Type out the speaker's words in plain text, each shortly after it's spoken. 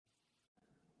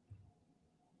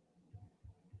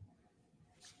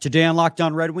Today on Locked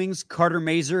On Red Wings, Carter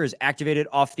Mazur is activated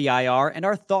off the IR, and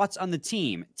our thoughts on the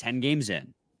team 10 games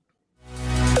in.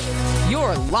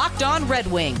 You're Locked On Red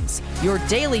Wings, your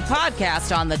daily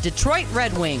podcast on the Detroit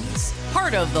Red Wings.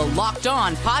 Part of the Locked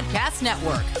On Podcast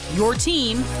Network, your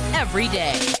team every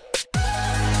day.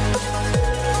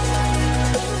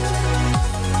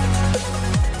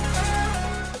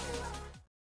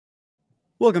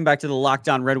 Welcome back to the Locked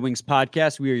On Red Wings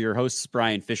podcast. We are your hosts,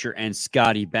 Brian Fisher and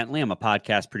Scotty Bentley. I'm a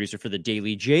podcast producer for the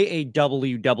daily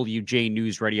JAWWJ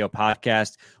News Radio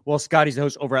podcast, while Scotty's the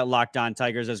host over at Locked On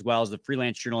Tigers, as well as the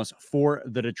freelance journalist for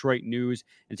the Detroit News.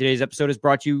 And today's episode is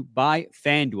brought to you by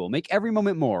FanDuel. Make every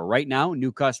moment more. Right now,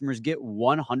 new customers get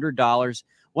 $100,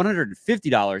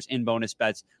 $150 in bonus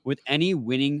bets with any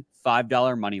winning $5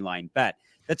 moneyline bet.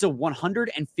 That's a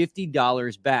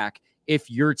 $150 back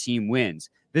if your team wins.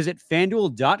 Visit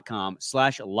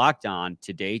FanDuel.com/LockedOn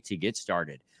today to get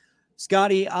started.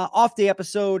 Scotty, off day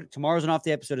episode. Tomorrow's an off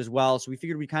day episode as well. So we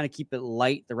figured we'd kind of keep it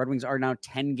light. The Red Wings are now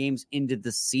 10 games into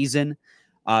the season.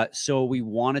 So we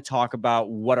want to talk about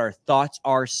what our thoughts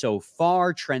are so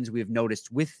far, trends we have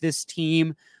noticed with this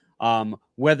team,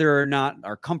 whether or not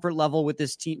our comfort level with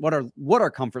this team, what our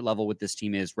comfort level with this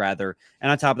team is, rather. And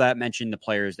on top of that, mention the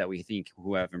players that we think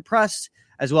who have impressed,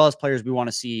 as well as players we want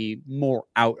to see more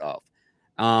out of.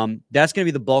 That's going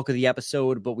to be the bulk of the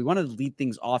episode, but we want to lead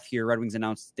things off here. Red Wings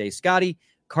announced today, Scotty,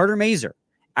 Carter Mazur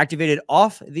activated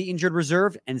off the injured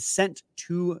reserve and sent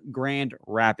to Grand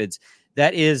Rapids.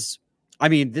 That is,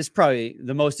 this is probably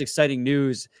the most exciting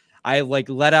news. I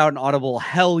let out an audible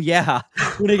hell yeah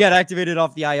when he got activated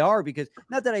off the IR, because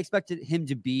not that I expected him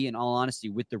to be, in all honesty,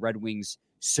 with the Red Wings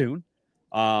soon.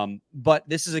 But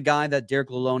this is a guy that Derek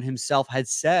Lalonde himself had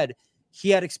said he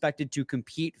had expected to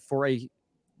compete for a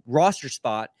roster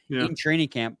spot in training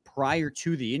camp prior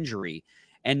to the injury.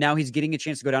 And now he's getting a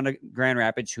chance to go down to Grand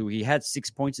Rapids, who he had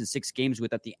 6 points in 6 games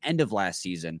with at the end of last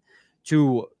season,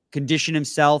 to condition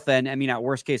himself. And at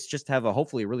worst case, just have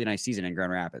hopefully a really nice season in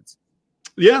Grand Rapids.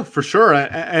 Yeah, for sure.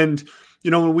 And,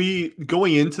 when we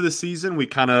going into the season, we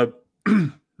kind of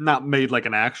not made like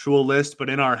an actual list, but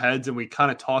in our heads, and we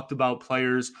kind of talked about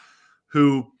players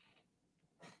who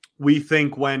we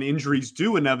think when injuries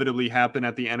do inevitably happen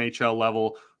at the NHL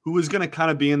level, who is going to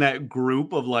kind of be in that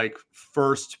group of like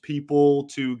first people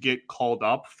to get called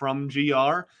up from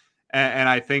GR. And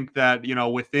I think that,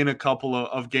 within a couple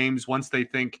of games, once they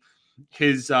think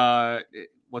his,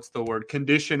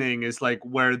 conditioning is like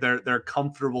where they're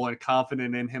comfortable and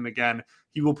confident in him again,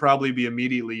 he will probably be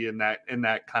immediately in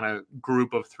that kind of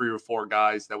group of 3 or 4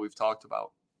 guys that we've talked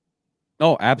about.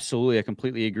 Oh, absolutely. I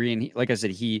completely agree. And like I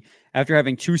said, after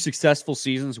having 2 successful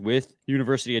seasons with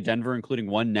University of Denver, including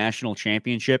 1 national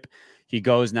championship, he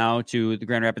goes now to the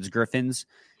Grand Rapids Griffins.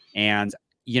 And,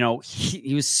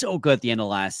 he was so good at the end of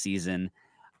last season.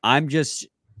 I'm just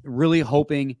really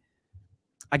hoping.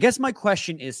 I guess my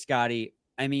question is, Scotty,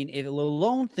 if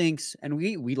Lalonde thinks, and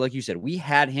we like you said, we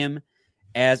had him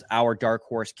as our dark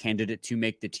horse candidate to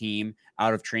make the team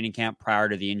out of training camp prior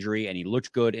to the injury, and he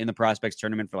looked good in the prospects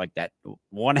tournament for like that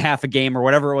 1/2 a game or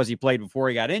whatever it was he played before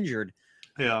he got injured.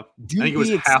 Yeah, I think it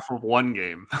was half of one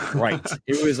game. Right.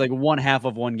 It was like 1/2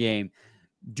 of one game.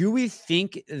 Do we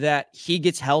think that he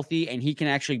gets healthy and he can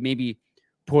actually maybe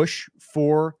push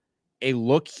for a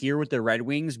look here with the Red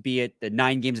Wings, be it the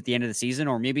 9 games at the end of the season,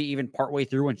 or maybe even partway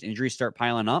through when injuries start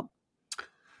piling up?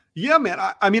 Yeah, man.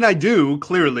 I do,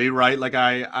 clearly, right? Like,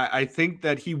 I think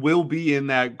that he will be in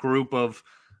that group of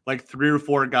like 3 or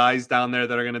 4 guys down there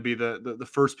that are going to be the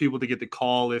first people to get the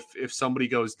call if somebody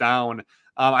goes down.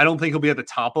 I don't think he'll be at the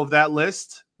top of that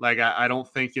list. Like, I don't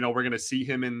think, we're going to see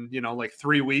him in, like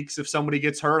 3 weeks if somebody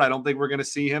gets hurt. I don't think we're going to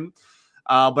see him.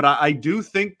 But I do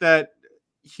think that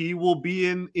he will be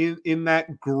in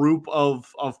that group of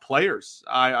players.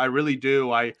 I really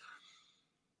do.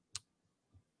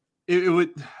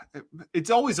 It's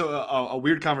always a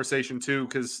weird conversation too,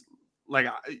 because like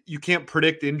you can't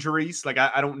predict injuries. Like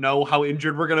I don't know how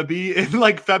injured we're gonna be in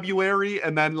like February,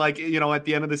 and then like at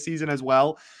the end of the season as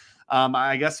well.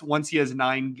 I guess once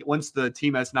the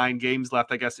team has 9 games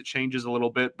left, I guess it changes a little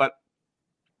bit. But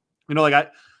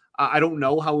like I don't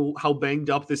know how banged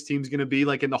up this team's gonna be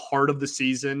like in the heart of the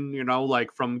season.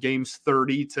 Like from games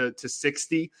 30 to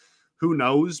 60, who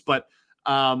knows? But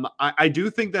I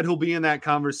do think that he'll be in that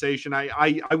conversation.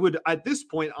 I would, at this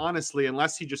point, honestly,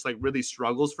 unless he just like really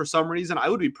struggles for some reason, I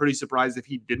would be pretty surprised if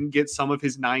he didn't get some of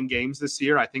his 9 games this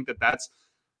year. I think that's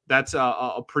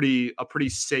a pretty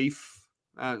safe,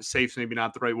 maybe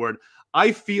not the right word.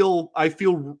 I feel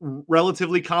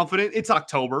relatively confident. It's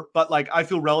October, but like I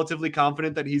feel relatively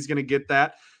confident that he's going to get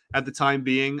that. at the time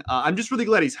being. I'm just really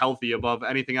glad he's healthy above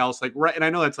anything else. Like, right, and I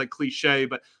know that's like cliche,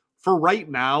 but for right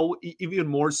now, even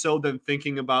more so than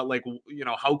thinking about like, you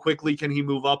know, how quickly can he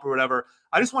move up or whatever.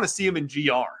 I just want to see him in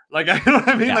GR. Like, I know what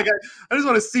I mean? Yeah. Like, I just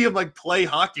want to see him like play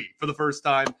hockey for the first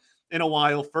time in a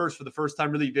while. For the first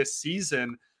time really this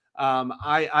season.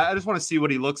 I just want to see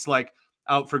what he looks like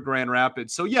out for Grand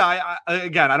Rapids. So yeah,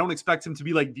 again, I don't expect him to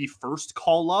be like the first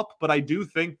call up, but I do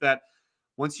think that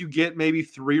once you get maybe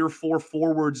 3 or 4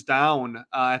 forwards down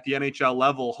at the NHL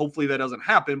level, hopefully that doesn't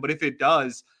happen. But if it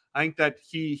does, I think that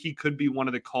he could be one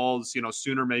of the calls, you know,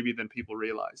 sooner maybe than people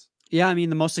realize. Yeah, I mean,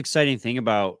 the most exciting thing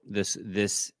about this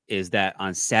is that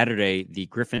on Saturday, the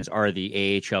Griffins are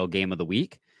the AHL game of the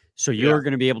week. So you're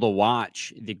going to be able to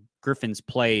watch the Griffins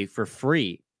play for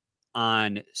free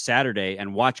on Saturday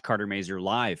and watch Carter Mazur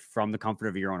live from the comfort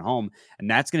of your own home.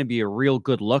 And that's going to be a real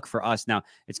good look for us. Now,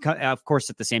 it's of course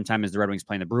at the same time as the Red Wings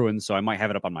playing the Bruins, so I might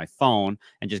have it up on my phone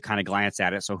and just kind of glance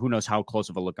at it. So who knows how close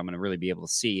of a look I'm going to really be able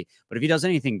to see. But if he does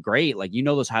anything great, like, you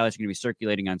know, those highlights are going to be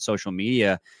circulating on social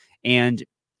media. And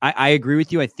I agree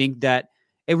with you. I think that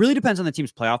it really depends on the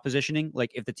team's playoff positioning.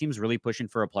 Like, if the team's really pushing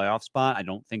for a playoff spot, I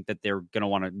don't think that they're going to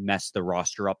want to mess the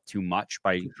roster up too much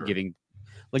by giving,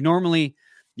 like, normally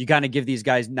you kind of give these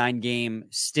guys 9-game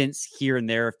stints here and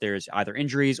there if there's either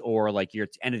injuries or like you're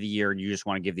at the end of the year and you just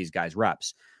want to give these guys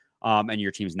reps and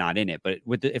your team's not in it. But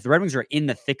if the Red Wings are in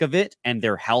the thick of it and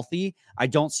they're healthy, I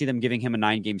don't see them giving him a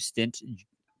 9-game stint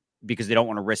because they don't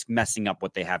want to risk messing up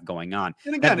what they have going on.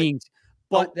 And again,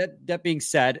 that being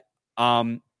said,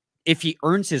 if he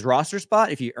earns his roster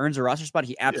spot, he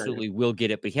absolutely will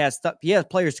get it. But he has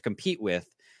players to compete with.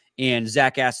 And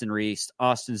Zach Aston-Reese,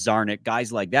 Austin Zarnik,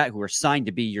 guys like that who are signed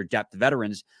to be your depth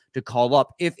veterans to call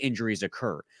up if injuries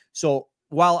occur. So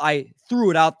while I threw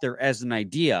it out there as an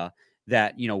idea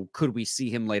that, you know, could we see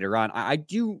him later on? I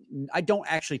don't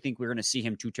actually think we're going to see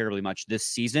him too terribly much this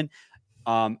season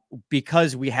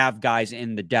because we have guys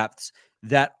in the depths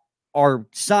that are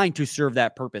signed to serve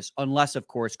that purpose, unless, of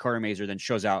course, Carter Mazur then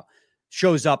shows up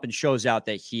and shows out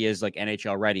that he is like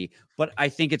NHL ready. But I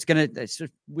think it's going to,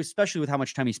 especially with how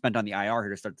much time he spent on the IR here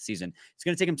to start the season, it's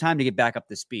going to take him time to get back up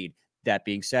to speed. That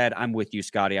being said, I'm with you,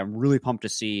 Scotty. I'm really pumped to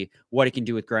see what he can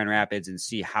do with Grand Rapids and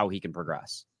see how he can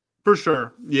progress. For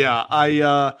sure.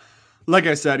 Yeah. Like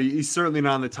I said, he's certainly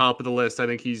not on the top of the list. I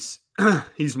think he's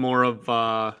more of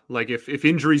like if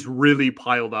injuries really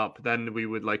piled up, then we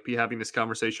would like be having this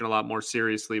conversation a lot more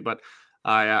seriously. But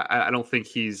I don't think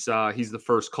he's the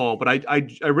first call. But I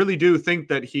really do think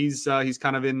that he's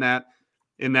kind of in that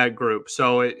group.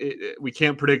 So we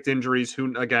can't predict injuries. Who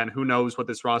knows what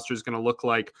this roster is going to look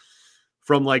like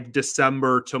from like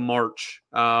December to March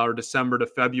or December to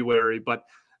February. But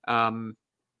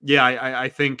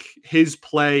I think his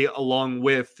play, along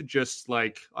with just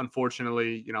like,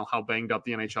 unfortunately, you know, how banged up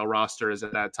the NHL roster is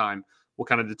at that time, will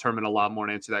kind of determine a lot more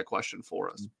and answer that question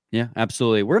for us. Yeah,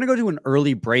 absolutely. We're going to go to an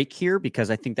early break here because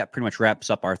I think that pretty much wraps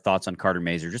up our thoughts on Carter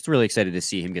Mazur. Just really excited to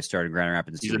see him get started in Grand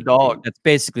Rapids. He's a dog.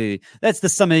 That's the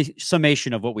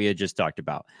summation of what we had just talked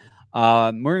about.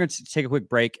 We're going to take a quick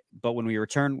break, but when we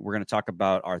return, we're going to talk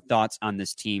about our thoughts on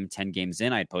this team 10 games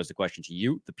in. I had posed a question to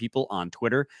you, the people on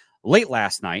Twitter, late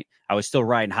last night. I was still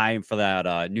riding high for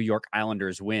that New York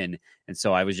Islanders win, and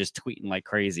so I was just tweeting like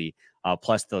crazy.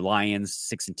 Plus the Lions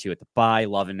 6-2 at the bye,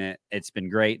 loving it. It's been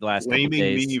great the last couple of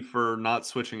days. Me for not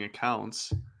switching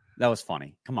accounts. That was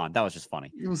funny. Come on, that was just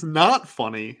funny. It was not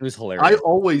funny. It was hilarious. I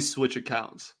always switch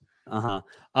accounts.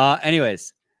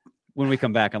 Anyways, when we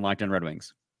come back on Locked On Red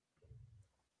Wings.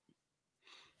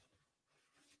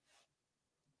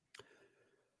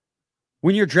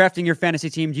 When you're drafting your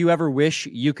fantasy team, do you ever wish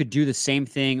you could do the same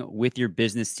thing with your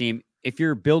business team? If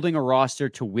you're building a roster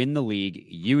to win the league,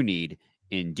 you need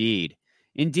Indeed.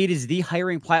 Indeed is the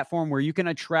hiring platform where you can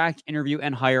attract, interview,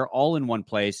 and hire all in one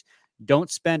place. Don't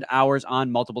spend hours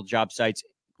on multiple job sites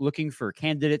looking for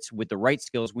candidates with the right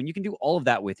skills when you can do all of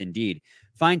that with Indeed.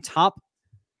 Find top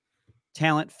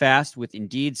talent fast with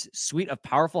Indeed's suite of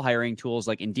powerful hiring tools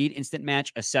like Indeed Instant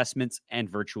Match, assessments, and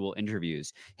virtual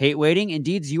interviews. Hate waiting?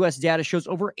 Indeed's U.S. data shows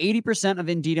over 80% of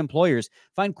Indeed employers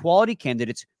find quality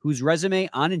candidates whose resume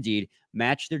on Indeed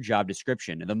match their job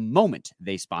description the moment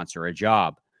they sponsor a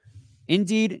job.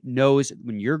 Indeed knows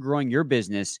when you're growing your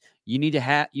business, you need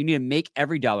to make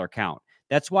every dollar count.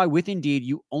 That's why with Indeed,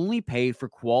 you only pay for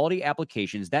quality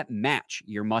applications that match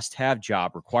your must-have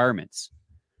job requirements.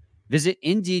 Visit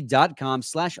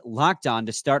Indeed.com/lockedon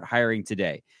to start hiring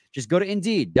today. Just go to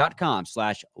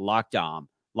Indeed.com/lockedon.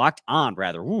 Locked on,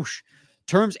 rather. Whoosh.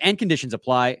 Terms and conditions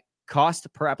apply.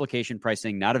 Cost per application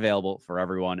pricing not available for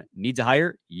everyone. Need to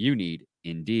hire? You need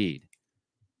Indeed.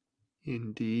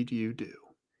 Indeed you do.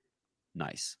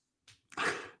 Nice.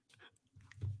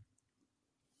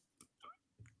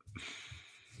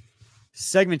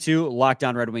 Segment 2, Locked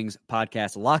On Red Wings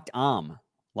podcast. Locked On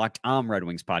Red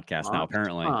Wings podcast now,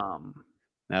 apparently.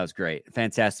 That was great.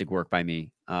 Fantastic work by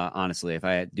me, honestly, if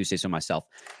I do say so myself.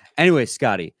 Anyway,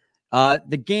 Scotty,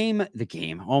 the game,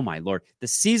 oh my Lord. The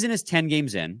season is 10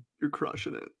 games in. You're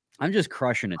crushing it. I'm just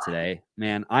crushing it today,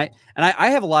 man. I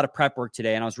have a lot of prep work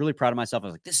today, and I was really proud of myself. I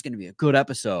was like, this is going to be a good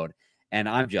episode. And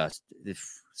I'm just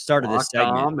started this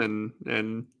segment.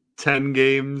 And 10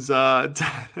 games. 10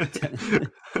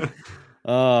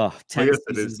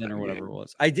 seasons in or whatever it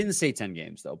was. I didn't say 10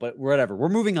 games, though, but whatever. We're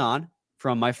moving on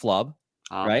from my flub,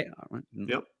 right?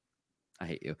 Yep. I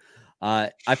hate you.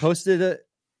 I posted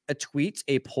a tweet,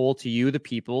 a poll to you, the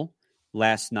people,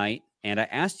 last night. And I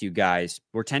asked you guys,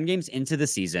 we're 10 games into the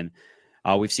season.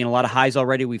 We've seen a lot of highs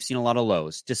already. We've seen a lot of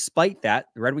lows. Despite that,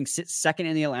 the Red Wings sit second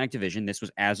in the Atlantic Division. This was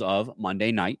as of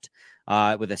Monday night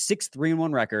with a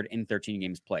 6-3-1 record in 13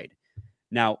 games played.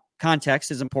 Now, context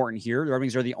is important here. The Red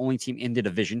Wings are the only team in the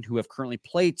division who have currently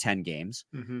played 10 games.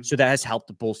 Mm-hmm. So that has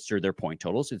helped bolster their point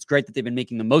totals. It's great that they've been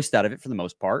making the most out of it for the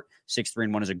most part.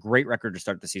 6-3-1 is a great record to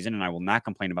start the season, and I will not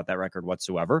complain about that record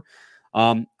whatsoever.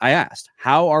 I asked,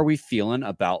 how are we feeling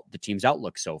about the team's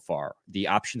outlook so far? The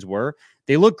options were,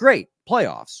 they look great,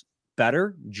 playoffs,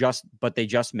 better, but they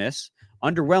just miss,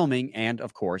 underwhelming, and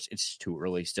of course, it's too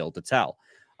early still to tell.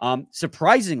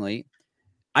 Surprisingly,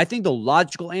 I think the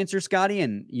logical answer, Scotty,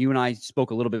 and you and I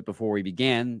spoke a little bit before we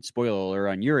began, spoiler alert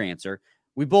on your answer,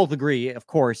 we both agree, of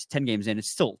course, 10 games in, it's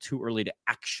still too early to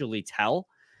actually tell.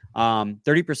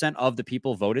 30% of the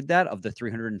people voted that, of the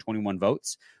 321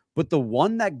 votes. But the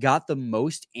one that got the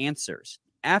most answers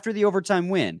after the overtime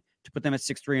win to put them at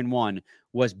 6-3-1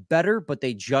 was better, but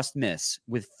they just miss,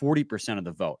 with 40% of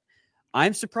the vote.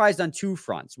 I'm surprised on two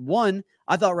fronts. One,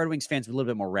 I thought Red Wings fans were a little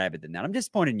bit more rabid than that. I'm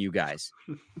disappointed in you guys.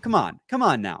 Come on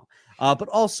now. But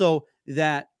also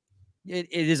that it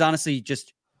is honestly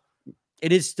just,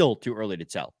 it is still too early to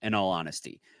tell, in all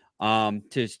honesty.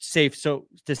 To say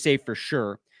for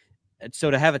sure.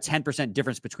 So to have a 10%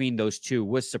 difference between those two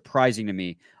was surprising to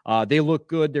me. They look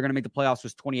good. They're going to make the playoffs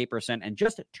was 28%, and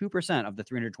just 2% of the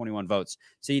 321 votes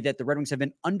say that the Red Wings have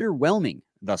been underwhelming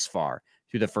thus far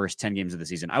through the first 10 games of the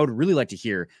season. I would really like to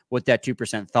hear what that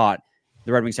 2% thought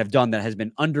the Red Wings have done that has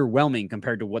been underwhelming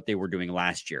compared to what they were doing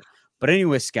last year. But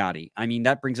anyway, Scotty, I mean,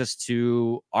 that brings us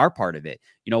to our part of it.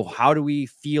 You know, how do we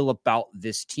feel about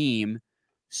this team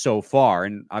so far?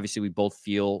 And obviously we both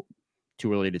feel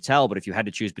too early to tell, but if you had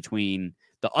to choose between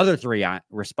the other three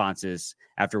responses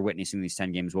after witnessing these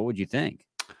 10 games, what would you think?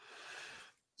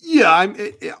 Yeah,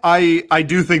 I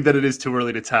do think that it is too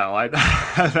early to tell.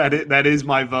 That is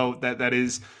my vote. That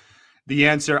is the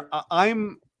answer. I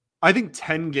think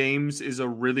 10 games is a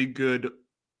really good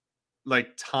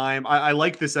time. I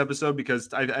like this episode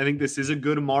because I think this is a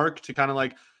good mark to kind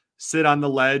of sit on the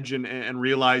ledge and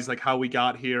realize how we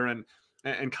got here and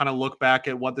kind of look back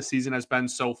at what the season has been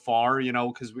so far,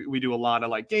 because we do a lot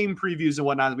of game previews and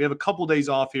whatnot. We have a couple days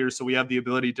off here, so we have the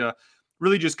ability to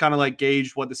really just kind of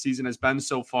gauge what the season has been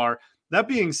so far. That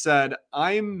being said,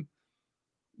 I'm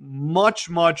much,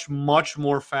 much, much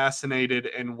more fascinated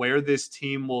in where this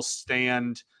team will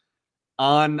stand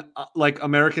on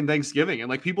American Thanksgiving.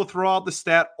 And people throw out the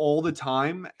stat all the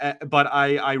time, but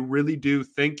I really do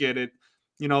think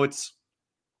it's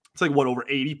over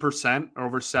 80% or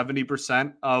over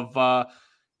 70% of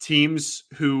teams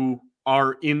who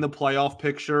are in the playoff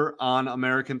picture on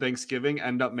American Thanksgiving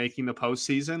end up making the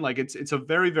postseason. It's a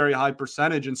very, very high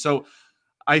percentage. And so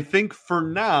I think for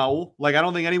now, I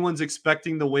don't think anyone's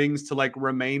expecting the Wings to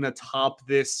remain atop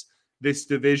this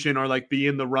division or be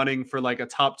in the running for a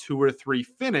top 2 or 3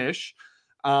 finish.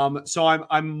 So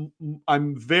I'm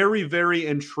very, very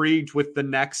intrigued with the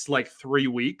next 3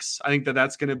 weeks. I think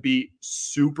that's going to be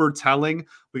super telling.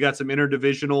 We got some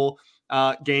interdivisional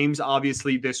games,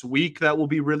 obviously, this week that will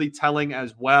be really telling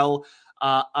as well.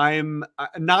 I'm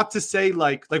not to say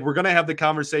we're going to have the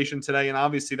conversation today, and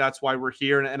obviously that's why we're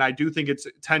here. And I do think it's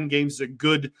 10 games is a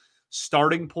good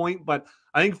starting point, but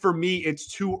I think for me it's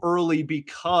too early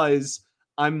because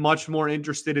I'm much more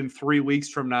interested in 3 weeks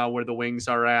from now where the Wings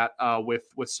are at with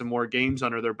some more games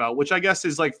under their belt, which I guess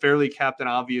is fairly Captain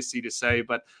Obviously to say,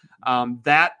 but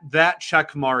that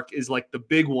check mark is the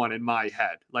big one in my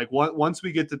head. Once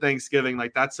we get to Thanksgiving,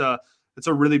 that's a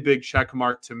really big check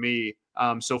mark to me.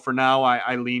 So for now,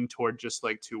 I lean toward just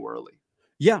too early.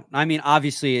 Yeah, I mean,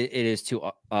 obviously it is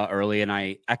too early, and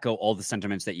I echo all the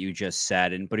sentiments that you just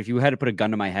said. But if you had to put a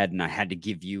gun to my head and I had to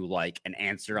give you an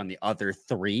answer on the other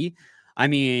three, I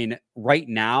mean, right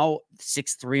now,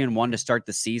 6-3-1 to start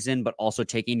the season, but also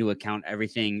taking into account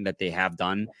everything that they have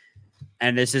done.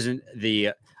 And this isn't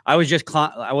I was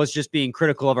just being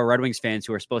critical of our Red Wings fans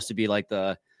who are supposed to be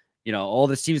the all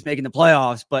this team's making the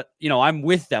playoffs, but, I'm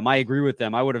with them. I agree with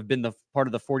them. I would have been the part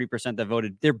of the 40% that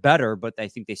voted they're better, but I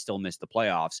think they still missed the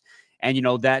playoffs. And,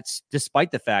 that's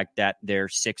despite the fact that they're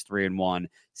 6-3-1,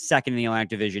 second in the Atlantic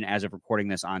Division as of recording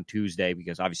this on Tuesday,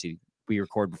 because obviously we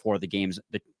record before the games.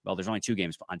 There's only 2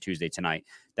 games on Tuesday tonight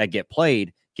that get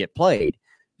played.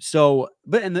 So,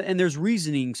 but, and there's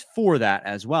reasonings for that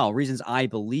as well. Reasons I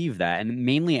believe that. And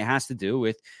mainly it has to do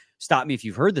with, stop me if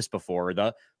you've heard this before,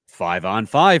 the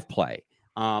 5-on-5 play.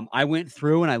 I went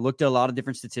through and I looked at a lot of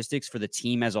different statistics for the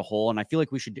team as a whole. And I feel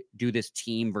like we should do this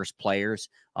team versus players.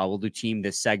 We'll do team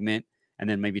this segment and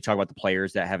then maybe talk about the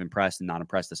players that have impressed and not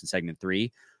impressed us in segment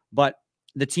 3. But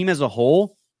the team as a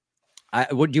whole,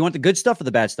 do you want the good stuff or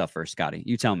the bad stuff first, Scotty?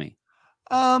 You tell me.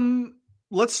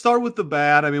 Let's start with the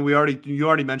bad. I mean, you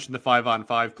already mentioned the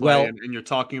 5-on-5 play, and you're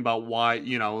talking about why,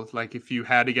 like if you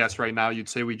had to guess right now, you'd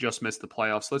say we just missed the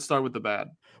playoffs. Let's start with the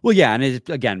bad. Well, yeah. And it's,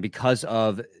 again, because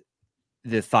of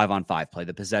the 5-on-5 play,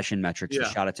 the possession metrics, the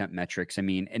shot attempt metrics. I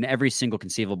mean, in every single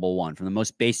conceivable one, from the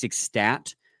most basic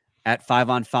stat at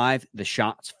 5-on-5, the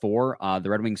shots for, the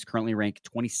Red Wings currently rank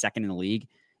 22nd in the league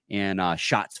in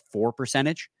shots for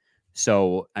percentage.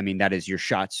 So, I mean, that is your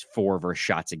shots for versus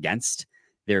shots against.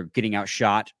 They're getting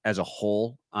outshot as a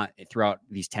whole throughout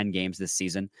these 10 games this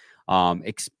season.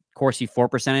 Corsi for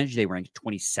percentage, they ranked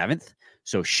 27th.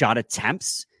 So shot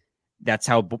attempts, that's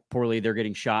how poorly they're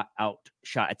getting shot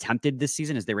attempted this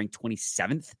season, is they ranked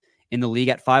 27th in the league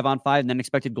at 5-on-5. And then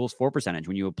expected goals for percentage.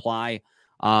 When you apply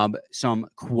some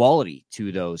quality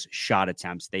to those shot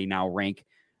attempts, they now rank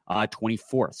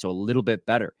 24th. So a little bit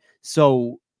better.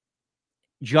 So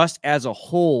just as a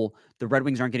whole, the Red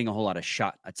Wings aren't getting a whole lot of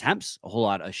shot attempts, a whole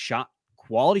lot of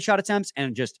quality shot attempps,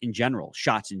 and just in general,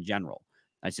 shots in general.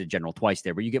 I said general twice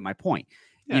there, but you get my point.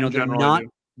 Yeah,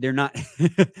 they're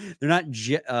not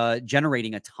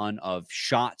generating a ton of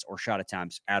shots or shot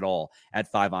attempts at all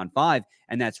at 5-on-5,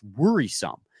 and that's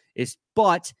worrisome.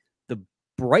 But the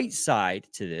bright side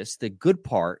to this, the good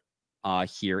part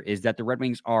here, is that the Red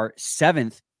Wings are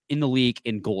 7th in the league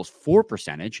in goals for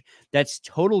percentage. That's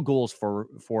total goals for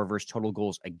versus total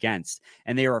goals against.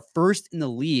 And they are first in the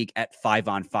league at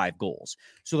 5-on-5 goals.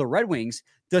 So the Red Wings,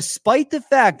 despite the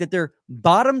fact that they're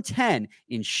bottom 10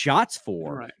 in shots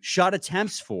for, shot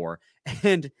attempts for,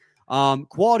 and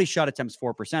quality shot attempts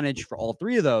for percentage for all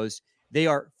 3 of those, they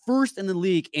are first in the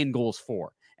league in goals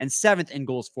for and 7th in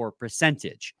goals for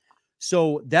percentage.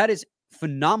 So that is a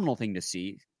phenomenal thing to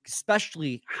see,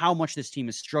 especially how much this team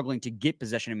is struggling to get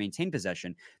possession and maintain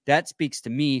possession. That speaks to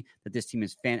me that this team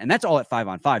is and that's all at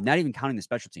 5-on-5, not even counting the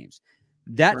special teams.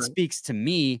 That speaks to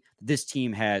me this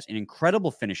team has an incredible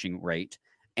finishing rate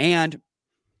and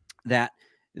that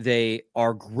they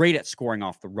are great at scoring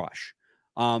off the rush.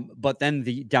 But then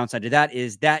the downside to that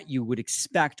is that you would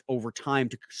expect over time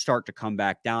to start to come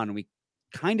back down. And we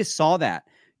kind of saw that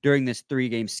during this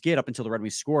 3-game skid up until the Red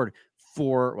Wings scored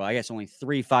only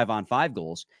 3 5-on-5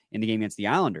 goals in the game against the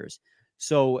Islanders.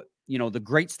 So, the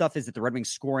great stuff is that the Red Wings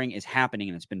scoring is happening,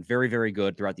 and it's been very, very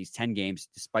good throughout these 10 games,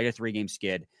 despite a 3-game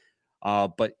skid.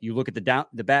 But you look at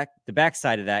the back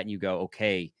side of that and you go,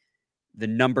 okay, the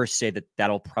numbers say that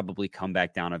that'll probably come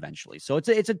back down eventually. So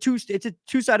it's a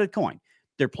two-sided coin.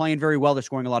 They're playing very well. They're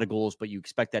scoring a lot of goals, but you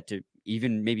expect that to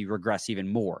even maybe regress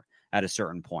even more at a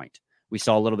certain point. We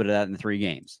saw a little bit of that in the 3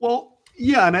 games. Well,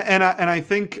 yeah, and I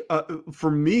think for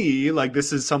me, like,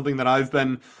 this is something that I've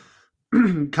been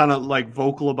kind of like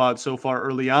vocal about so far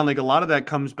early on. Like, a lot of that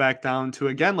comes back down to,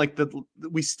 again, like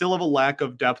we still have a lack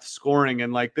of depth scoring,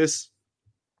 and like this,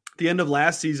 at the end of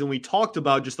last season, we talked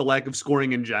about just the lack of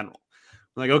scoring in general.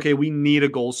 Like, okay, we need a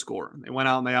goal scorer. They went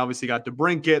out and they obviously got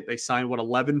DeBrincat. They signed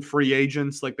 11 free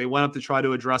agents. Like, they went up to try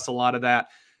to address a lot of that.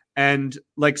 And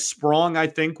like Sprong, I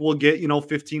think will get,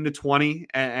 15 to 20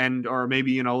 and or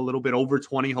maybe, a little bit over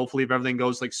 20. Hopefully, if everything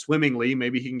goes like swimmingly,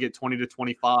 maybe he can get 20 to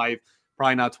 25,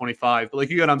 probably not 25. But like,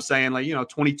 you get what I'm saying? Like,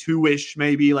 22-ish,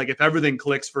 maybe, like if everything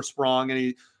clicks for Sprong and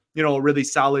he, a really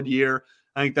solid year,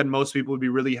 I think that most people would be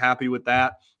really happy with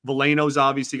that. Veleno's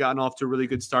obviously gotten off to a really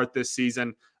good start this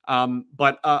season.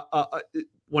 But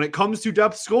when it comes to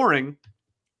depth scoring,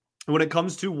 when it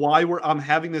comes to why I'm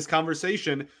having this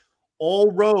conversation,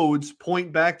 all roads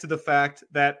point back to the fact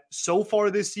that so far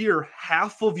this year,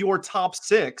 half of your top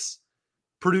 6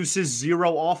 produces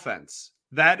 0 offense.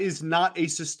 That is not a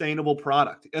sustainable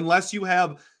product unless you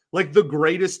have like the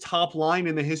greatest top line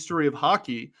in the history of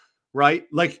hockey, right?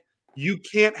 Like, you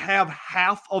can't have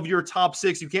half of your top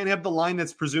 6. You can't have the line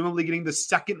that's presumably getting the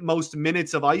second most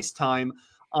minutes of ice time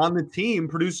on the team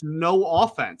produce no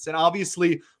offense. And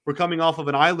obviously we're coming off of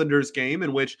an Islanders game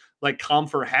in which like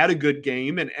Comfer had a good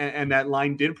game and that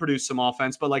line did produce some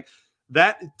offense, but like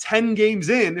that 10 games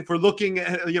in, if we're looking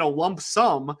at, lump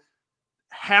sum,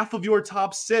 half of your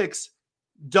top 6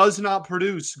 does not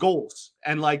produce goals.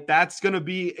 And like, that's going to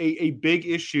be a big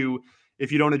issue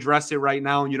if you don't address it right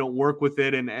now and you don't work with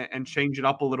it and change it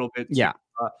up a little bit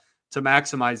to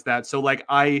maximize that. So like,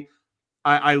 I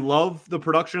love the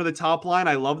production of the top line.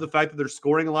 I love the fact that they're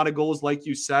scoring a lot of goals, like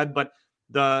you said, but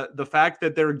the fact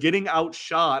that they're getting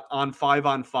outshot on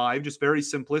 5-on-5, just very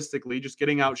simplistically, just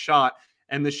getting outshot.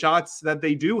 And the shots that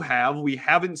they do have, we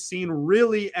haven't seen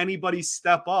really anybody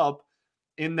step up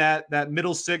in that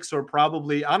middle 6, or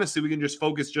probably, honestly, we can just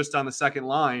focus just on the second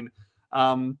line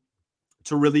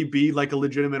to really be like a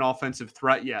legitimate offensive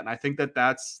threat yet. And I think that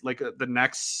that's like the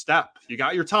next step. You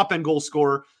got your top end goal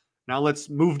scorer. Now let's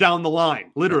move down the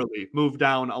line, literally move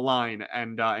down a line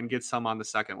and get some on the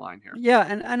second line here. Yeah.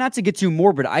 And not to get too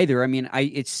morbid either. I mean,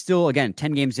 it's still, again,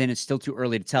 10 games in, it's still too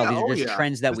early to tell. These are just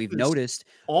trends that we've noticed.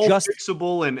 All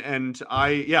fixable. And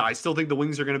I still think the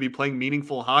Wings are going to be playing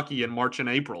meaningful hockey in March and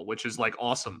April, which is like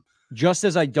awesome. Just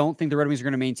as I don't think the Red Wings are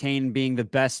going to maintain being the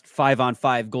best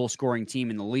 5-on-5 goal scoring team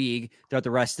in the league throughout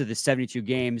the rest of the 72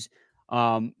 games,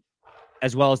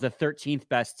 as well as the 13th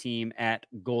best team at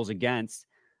goals against.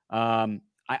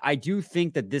 I do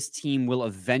think that this team will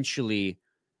eventually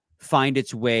find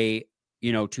its way,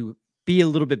 to be a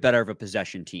little bit better of a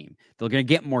possession team. They're going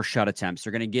to get more shot attempts.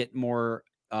 They're going to get more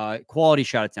quality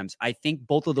shot attempts. I think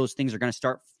both of those things are going to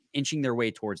start inching their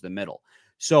way towards the middle.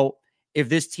 So if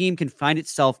this team can find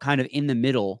itself kind of in the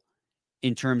middle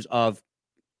in terms of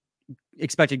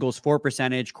expected goals for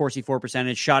percentage, Corsi for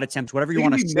percentage, shot attempts, whatever you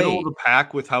want to say. Middle of the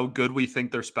pack with how good we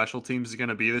think their special teams is going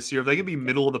to be this year. If they can be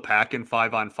middle of the pack in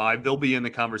 5-on-5, they'll be in the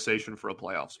conversation for a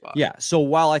playoff spot. Yeah. So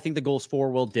while I think the goals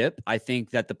for will dip, I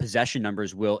think that the possession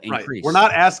numbers will increase. Right. We're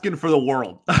not asking for the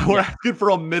world. We're asking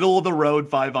for a middle of the road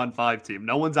 5-on-5 team.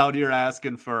 No one's out here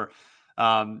asking for,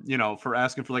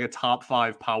 asking for like a top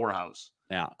 5 powerhouse.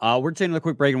 Yeah. We're taking a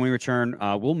quick break, and when we return,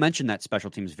 we'll mention that special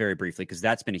teams very briefly because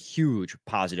that's been a huge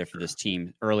positive for this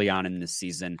team early on in this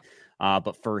season.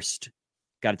 But first,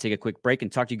 got to take a quick break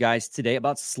and talk to you guys today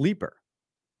about Sleeper.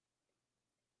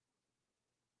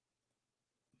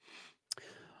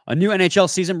 A new NHL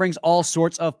season brings all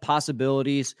sorts of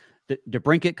possibilities.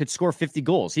 DeBrincat could score 50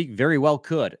 goals. He very well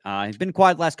could. He's been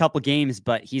quiet the last couple of games,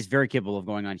 but he's very capable of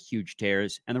going on huge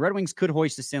tears. And the Red Wings could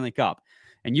hoist the Stanley Cup.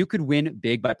 And you could win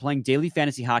big by playing daily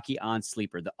fantasy hockey on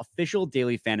Sleeper, the official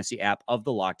daily fantasy app of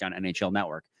the Locked On NHL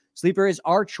Network. Sleeper is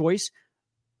our choice,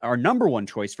 our number one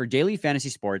choice for daily fantasy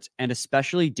sports and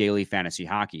especially daily fantasy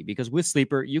hockey. Because with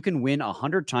Sleeper, you can win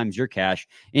 100 times your cash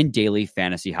in daily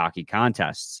fantasy hockey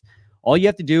contests. All you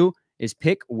have to do is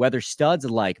pick whether studs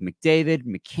like McDavid,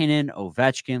 McKinnon,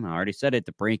 Ovechkin, I already said it,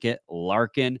 DeBrincat,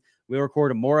 Larkin, will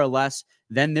record more or less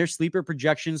than their sleeper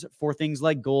projections for things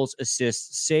like goals,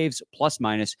 assists, saves, plus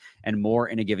minus, and more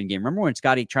in a given game. Remember when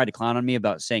Scotty tried to clown on me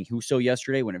about saying Husso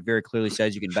yesterday when it very clearly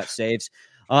says you can bet saves?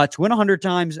 To win 100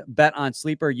 times bet on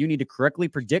Sleeper, you need to correctly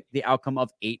predict the outcome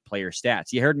of 8-player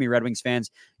stats. You heard me, Red Wings fans.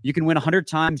 You can win 100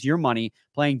 times your money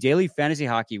playing daily fantasy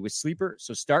hockey with Sleeper,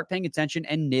 so start paying attention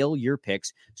and nail your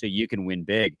picks so you can win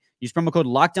big. Use promo code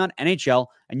LOCKEDONNHL,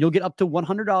 and you'll get up to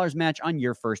 $100 match on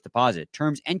your first deposit.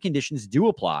 Terms and conditions do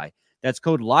apply. That's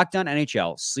code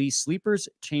LOCKEDONNHL. See Sleeper's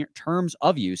terms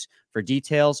of use for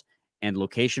details and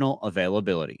locational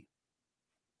availability.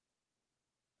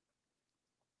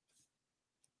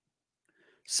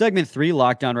 Segment 3,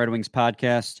 Locked On Red Wings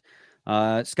podcast.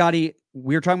 Scotty,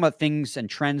 we were talking about things and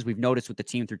trends we've noticed with the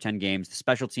team through 10 games. The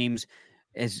special teams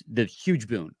is the huge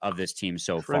boon of this team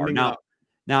so far.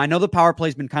 Now, I know the power play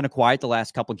has been kind of quiet the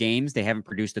last couple games. They haven't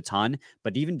produced a ton,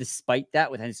 but even despite that,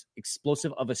 with as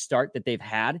explosive of a start that they've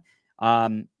had,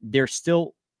 they're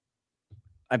still,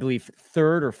 I believe,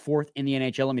 3rd or 4th in the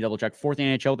NHL. Let me double check. 4th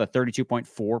in the NHL with a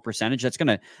 32.4 percentage.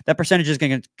 That percentage is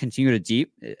going to continue to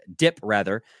dip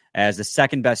as the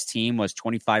second best team was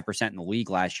 25% in the league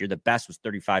last year. The best was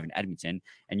 35 in Edmonton,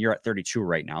 and you're at 32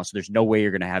 right now. So there's no way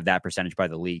you're going to have that percentage by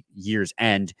the league year's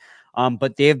end.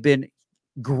 But they have been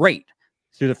great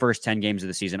through the first 10 games of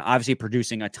the season, obviously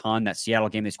producing a ton. That Seattle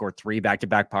game, they scored 3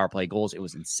 back-to-back power play goals. It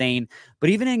was insane. But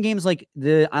even in games like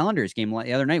the Islanders game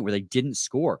the other night where they didn't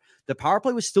score, the power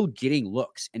play was still getting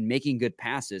looks and making good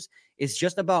passes. It's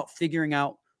just about figuring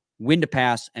out when to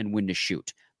pass and when to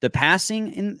shoot. The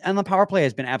passing on the power play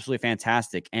has been absolutely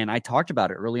fantastic. And I talked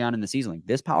about it early on in the season. Like,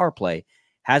 this power play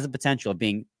has the potential of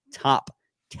being top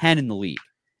 10 in the league.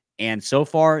 And so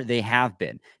far, they have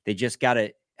been. They just got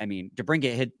to,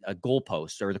 DeBrincat hit a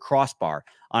goalpost or the crossbar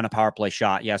on a power play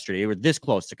shot yesterday. They were this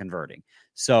close to converting.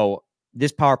 So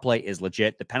this power play is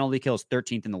legit. The penalty kill is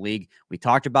 13th in the league. We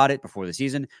talked about it before the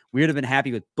season. We would have been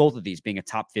happy with both of these being a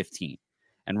top 15.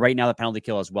 And right now, the penalty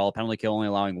kill as well. Penalty kill only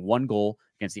allowing 1 goal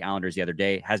against the Islanders the other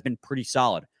day has been pretty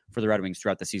solid for the Red Wings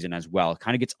throughout the season as well. It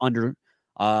kind of gets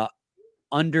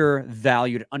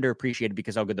undervalued, underappreciated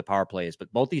because how good the power play is.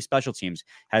 But both these special teams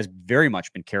has very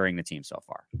much been carrying the team so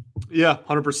far. Yeah,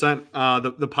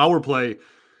 100%. The power play,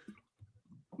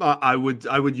 I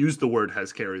would use the word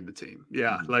has carried the team.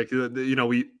 Yeah, like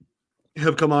we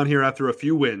have come on here after a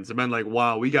few wins and been like,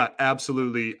 wow, we got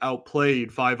absolutely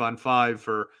outplayed 5-on-5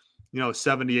 for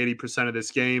 70-80% of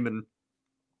this game, and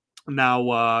now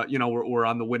we're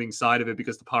on the winning side of it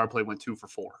because the power play went 2 for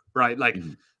 4, right? Like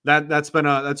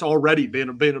that's already been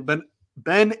a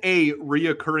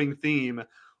reoccurring theme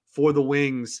for the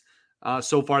Wings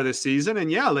so far this season. And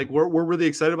yeah, like we're really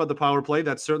excited about the power play.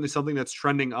 That's certainly something that's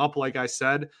trending up. Like I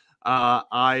said,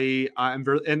 I'm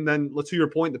very, and then let's to your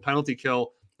point, the penalty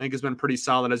kill I think has been pretty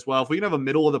solid as well. If we can have a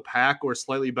middle of the pack or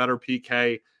slightly better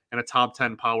PK and a top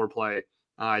 10 power play,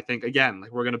 I think again,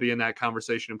 like we're going to be in that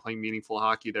conversation and playing meaningful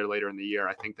hockey there later in the year.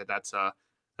 I think that's a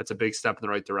big step in the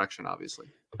right direction, obviously.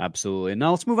 Absolutely.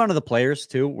 Now let's move on to the players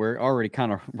too. We're already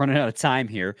kind of running out of time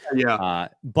here. Yeah.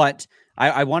 But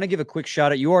I want to give a quick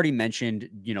shout out. You already mentioned,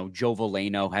 Joe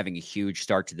Veleno having a huge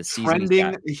start to the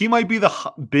season. He might be the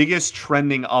biggest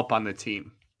trending up on the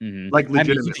team. Mm-hmm. Like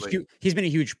legitimately. I mean, he's been a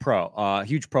huge pro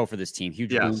for this team, huge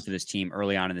boom for this team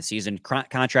early on in the season.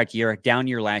 Contract year, down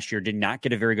year last year, did not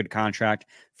get a very good contract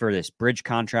for this bridge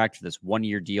contract, for this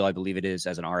 1-year deal, I believe it is,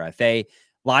 as an RFA.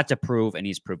 Lot to prove, and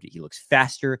he's proved it. He looks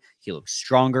faster. He looks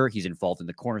stronger. He's involved in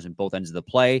the corners and both ends of the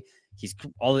play. He's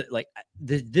all like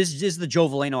this is the Joe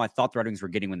Veleno I thought the Red Wings were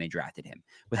getting when they drafted him.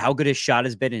 With how good his shot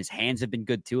has been, and his hands have been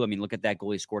good too. I mean, look at that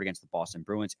goal he scored against the Boston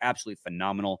Bruins. Absolutely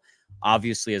phenomenal.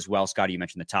 Obviously, as well, Scotty, you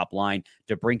mentioned the top line.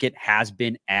 DeBrincat has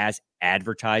been as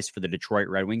advertised for the Detroit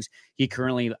Red Wings. He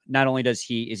currently, not only is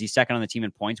he second on the team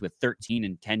in points with 13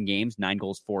 in 10 games, 9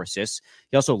 goals, 4 assists.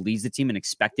 He also leads the team in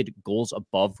expected goals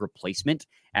above replacement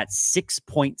at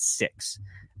 6.6.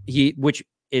 Which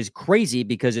is crazy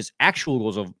because his actual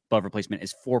goals above replacement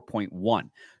is 4.1.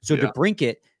 So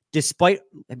DeBrincat, despite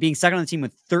being second on the team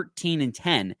with 13 and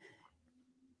 10,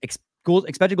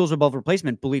 expected goals above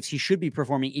replacement, believes he should be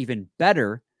performing even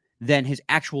better than his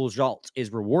actual result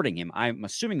is rewarding him. I'm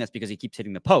assuming that's because he keeps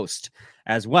hitting the post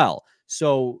as well.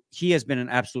 So he has been an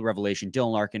absolute revelation.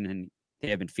 Dylan Larkin and they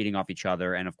have been feeding off each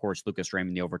other. And of course, Lucas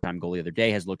Raymond, the overtime goal the other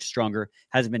day, has looked stronger,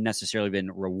 hasn't been necessarily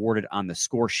been rewarded on the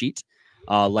score sheet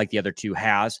like the other two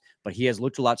has, but he has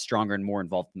looked a lot stronger and more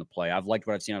involved in the play. I've liked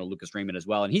what I've seen out of Lucas Raymond as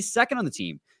well. And he's second on the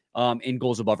team in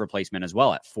goals above replacement as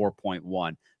well at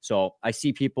 4.1. So I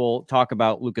see people talk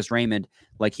about Lucas Raymond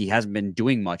like he hasn't been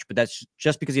doing much, but that's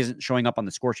just because he isn't showing up on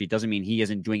the score sheet doesn't mean he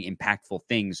isn't doing impactful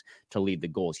things to lead the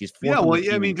goals. He's fourth on the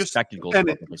team in expected goals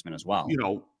above replacement as well.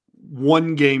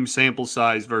 1 game sample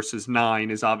size versus 9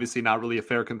 is obviously not really a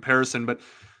fair comparison, but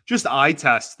just eye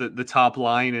test the top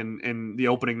line in the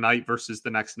opening night versus the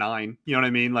next 9. You know what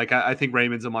I mean? Like I think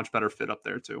Raymond's a much better fit up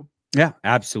there too. Yeah,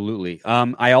 absolutely.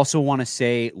 I also want to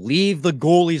say, leave the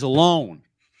goalies alone.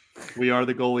 We are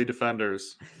the goalie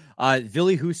defenders.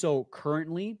 Ville Husso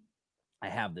currently, I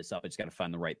have this up. I just got to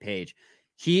find the right page.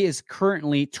 He is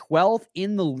currently 12th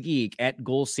in the league at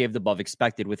goals saved above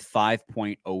expected with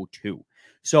 5.02.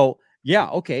 So yeah,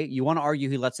 okay. You want to argue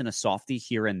he lets in a softie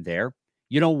here and there.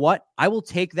 You know what? I will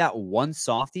take that one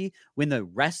softie when the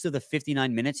rest of the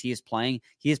 59 minutes he is playing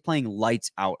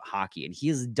lights out hockey. And he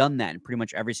has done that in pretty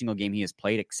much every single game he has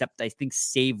played, except I think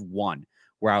save one,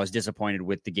 where I was disappointed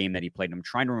with the game that he played. And I'm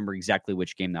trying to remember exactly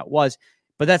which game that was,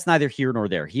 but that's neither here nor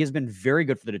there. He has been very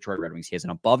good for the Detroit Red Wings. He has an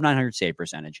above 900 save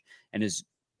percentage, and his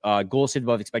goal saved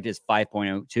above expected is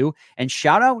 5.02. And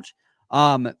shout out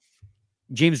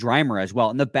James Reimer as well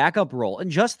in the backup role in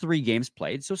just 3 games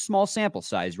played. So small sample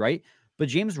size, right? But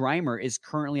James Reimer is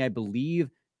currently, I believe,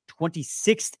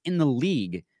 26th in the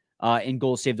league in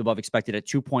goals saved above expected at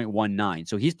 2.19.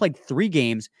 So he's played 3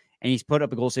 games, and he's put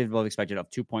up a goal saved above expected of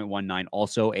 2.19,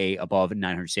 also a above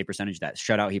 900 save percentage. That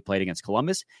shutout he played against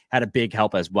Columbus had a big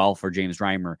help as well for James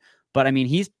Reimer. But, I mean,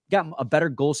 he's got a better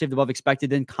goal saved above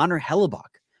expected than Connor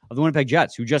Hellebuck of the Winnipeg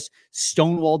Jets, who just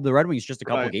stonewalled the Red Wings just a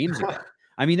couple games ago.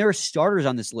 I mean, there are starters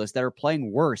on this list that are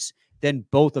playing worse than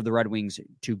both of the Red Wings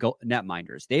to go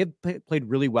netminders. They have played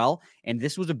really well, and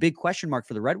this was a big question mark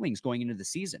for the Red Wings going into the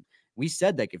season. We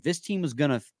said that if this team was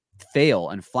going to fail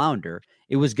and flounder,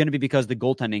 it was going to be because the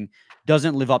goaltending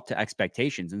doesn't live up to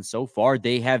expectations. And so far,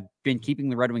 they have been keeping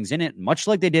the Red Wings in it, much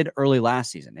like they did early last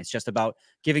season. It's just about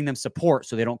giving them support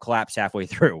so they don't collapse halfway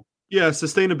through. Yeah,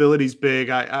 sustainability is big.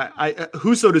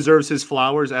 Huso deserves his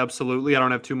flowers. Absolutely. I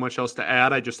don't have too much else to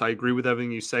add. I agree with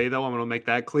everything you say, though. I'm going to make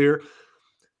that clear.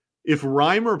 If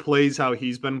Reimer plays how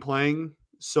he's been playing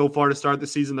so far to start the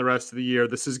season, the rest of the year,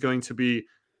 this is going to be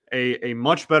a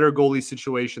much better goalie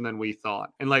situation than we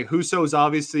thought. And like Huso is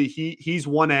obviously he's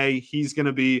 1A. He's going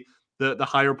to be the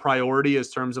higher priority as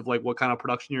terms of like what kind of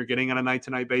production you're getting on a night to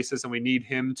night basis, and we need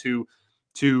him to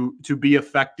be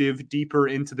effective deeper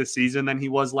into the season than he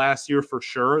was last year for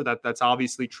sure. That's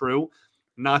obviously true,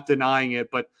 not denying it.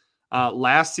 But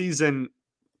last season,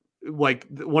 like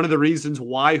one of the reasons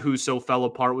why Huso fell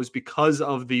apart was because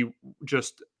of the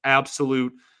just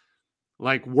absolute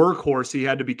like workhorse he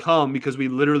had to become, because we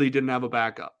literally didn't have a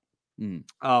backup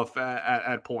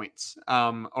at points,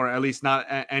 or at least not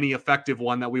any effective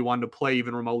one that we wanted to play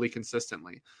even remotely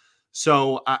consistently.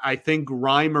 So I think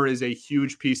Reimer is a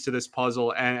huge piece to this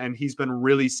puzzle, and he's been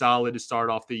really solid to start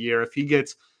off the year. If he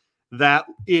gets that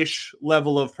ish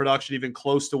level of production, even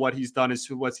close to what he's done, is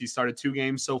what he started 2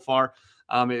 games so far.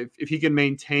 If he can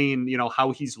maintain,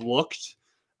 how he's looked,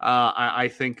 I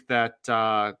think that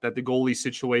the goalie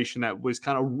situation that was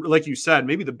kind of, like you said,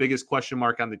 maybe the biggest question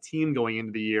mark on the team going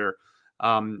into the year,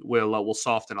 will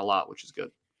soften a lot, which is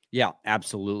good. Yeah,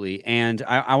 absolutely. And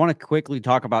I want to quickly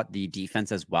talk about the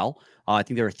defense as well. I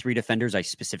think there are 3 defenders I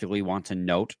specifically want to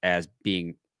note as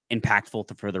being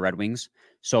impactful for the Red Wings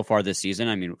so far this season.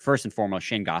 I mean, first and foremost,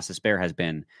 Shane Gostisbehere has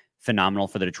been phenomenal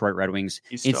for the Detroit Red Wings.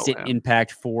 Instant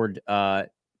impact forward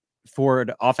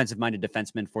offensive-minded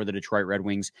defenseman for the Detroit Red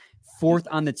Wings. 4th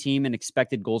on the team in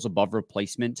expected goals above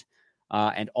replacement.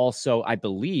 And also, I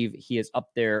believe he is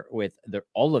up there with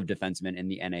all of defensemen in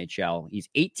the NHL. He's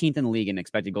 18th in the league in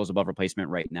expected goals above replacement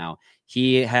right now.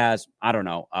 He has,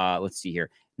 let's see here,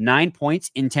 9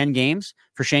 points in 10 games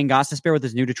for Shane Gostisbehere with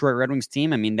his new Detroit Red Wings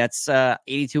team. I mean, that's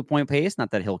 82-point pace. Not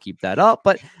that he'll keep that up,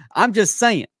 but I'm just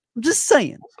saying. It's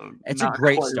a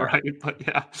great start. Right, but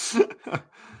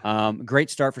yeah. Great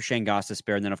start for Shane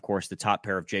Gostisbehere. And then, of course, the top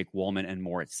pair of Jake Woolman and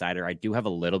Moritz Seider. I do have a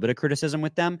little bit of criticism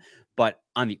with them, but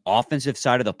on the offensive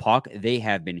side of the puck, they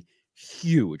have been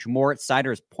huge. Moritz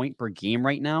Seider's point per game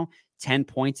right now, 10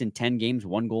 points in 10 games,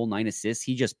 1 goal, 9 assists.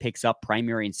 He just picks up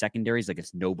primary and secondaries like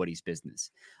it's nobody's business.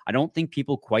 I don't think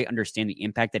people quite understand the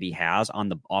impact that he has on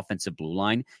the offensive blue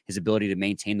line, his ability to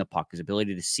maintain the puck, his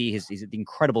ability to see the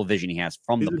incredible vision he has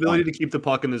from the ability to keep the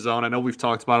puck in the zone. I know we've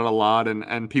talked about it a lot,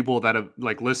 and people that have,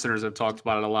 like, listeners have talked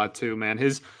about it a lot too, man.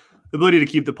 His ability to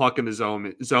keep the puck in the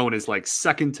zone is like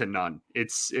second to none.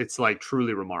 It's like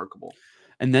truly remarkable.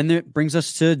 And then it brings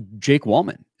us to Jake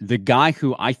Woolman, the guy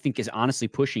who I think is honestly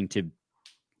pushing to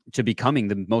becoming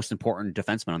the most important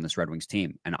defenseman on this Red Wings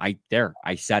team. And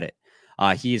I said it.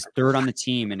 He is 3rd on the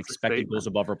team in expected goals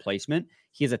above replacement.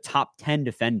 He is a top 10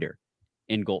 defender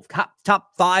in goal,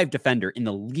 top 5 defender in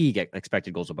the league at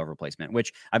expected goals above replacement,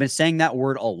 which I've been saying that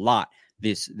word a lot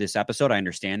this episode. I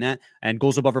understand that. And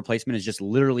goals above replacement is just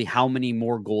literally how many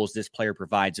more goals this player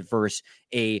provides versus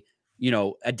a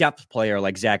depth player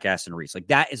like Zach Aston-Reese. Like,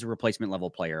 that is a replacement level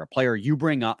player, a player you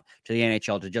bring up to the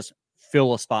NHL to just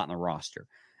fill a spot in the roster.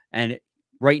 And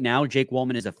right now, Jake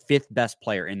Woolman is a 5th best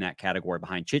player in that category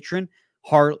behind Chychrun,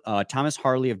 Thomas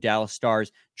Harley of Dallas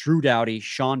Stars, Drew Doughty,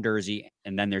 Sean Durzi,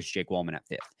 and then there's Jake Woolman at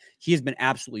 5th. He has been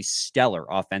absolutely stellar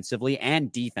offensively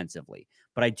and defensively.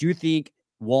 But I do think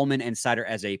Woolman and Seider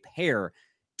as a pair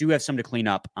do have some to clean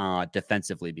up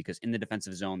defensively, because in the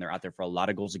defensive zone, they're out there for a lot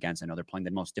of goals against. I know they're playing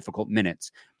the most difficult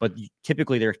minutes, but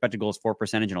typically their expected goals for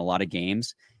percentage in a lot of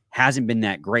games hasn't been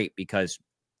that great, because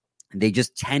they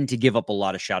just tend to give up a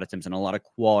lot of shot attempts and a lot of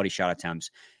quality shot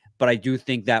attempts. But I do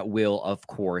think that will, of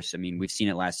course, I mean, we've seen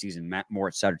it last season. Matt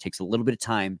Moritz Seider takes a little bit of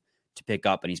time to pick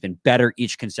up, and he's been better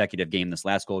each consecutive game. This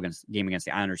last game against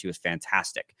the Islanders, he was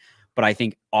fantastic. But I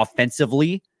think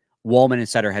offensively, Woolman and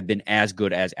Seider have been as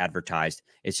good as advertised.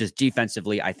 It's just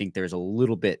defensively, I think there's a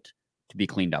little bit to be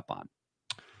cleaned up on.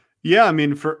 Yeah, I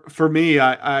mean, for me,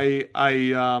 I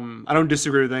don't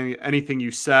disagree with anything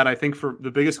you said. I think for the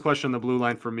biggest question on the blue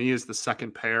line for me is the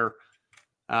second pair.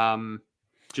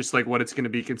 Just like what it's going to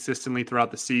be consistently throughout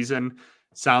the season.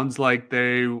 Sounds like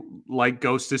they like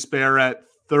Gostisbehere at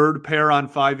 3rd pair on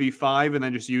 5v5 and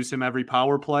then just use him every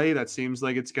power play. That seems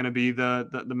like it's going to be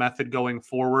the method going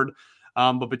forward.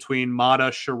 But between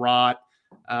Mata, Sherratt,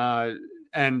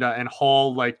 and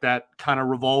Hall, like that kind of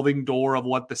revolving door of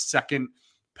what the second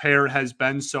pair has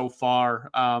been so far.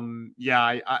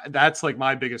 That's like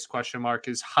my biggest question mark,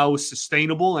 is how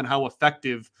sustainable and how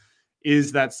effective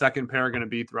is that second pair going to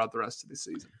be throughout the rest of the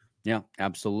season. Yeah,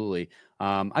 absolutely.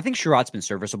 I think Sherratt's been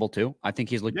serviceable too. I think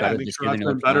he's looked better this year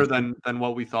than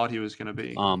what we thought he was going to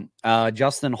be.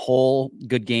 Justin Holl,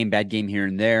 good game, bad game here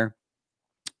and there.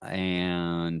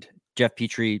 And Jeff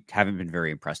Petrie haven't been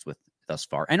very impressed with thus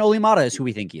far. And Oli Mata is who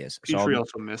we think he is. Petrie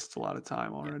also missed a lot of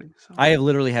time already. So. I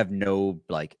literally have no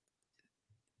like.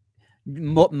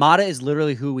 Mata is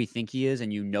literally who we think he is,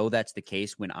 and that's the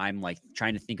case when I'm like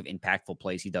trying to think of impactful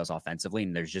plays he does offensively,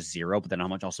 and there's just zero. But then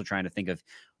I'm also trying to think of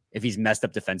if he's messed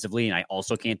up defensively, and I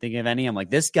also can't think of any. I'm like,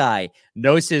 this guy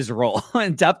knows his role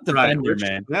and depth defender,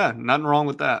 man. Yeah, nothing wrong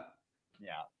with that.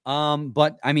 Yeah.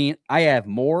 But I mean, I have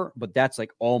more, but that's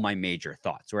like all my major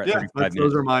thoughts. We're at 35 minutes.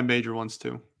 Those are my major ones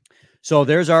too. So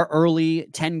there's our early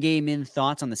 10 game in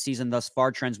thoughts on the season thus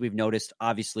far. Trends we've noticed,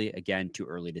 obviously, again, too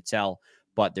early to tell.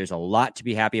 But there's a lot to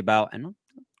be happy about and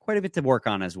quite a bit to work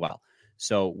on as well.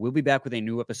 So we'll be back with a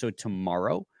new episode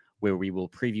tomorrow where we will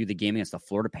preview the game against the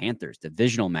Florida Panthers,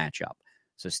 divisional matchup.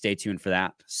 So stay tuned for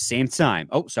that. Same time.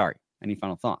 Oh, sorry. Any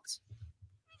final thoughts?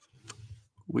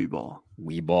 We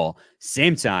ball.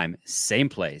 Same time, same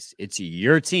place. It's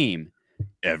your team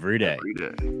every day. Every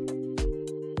day.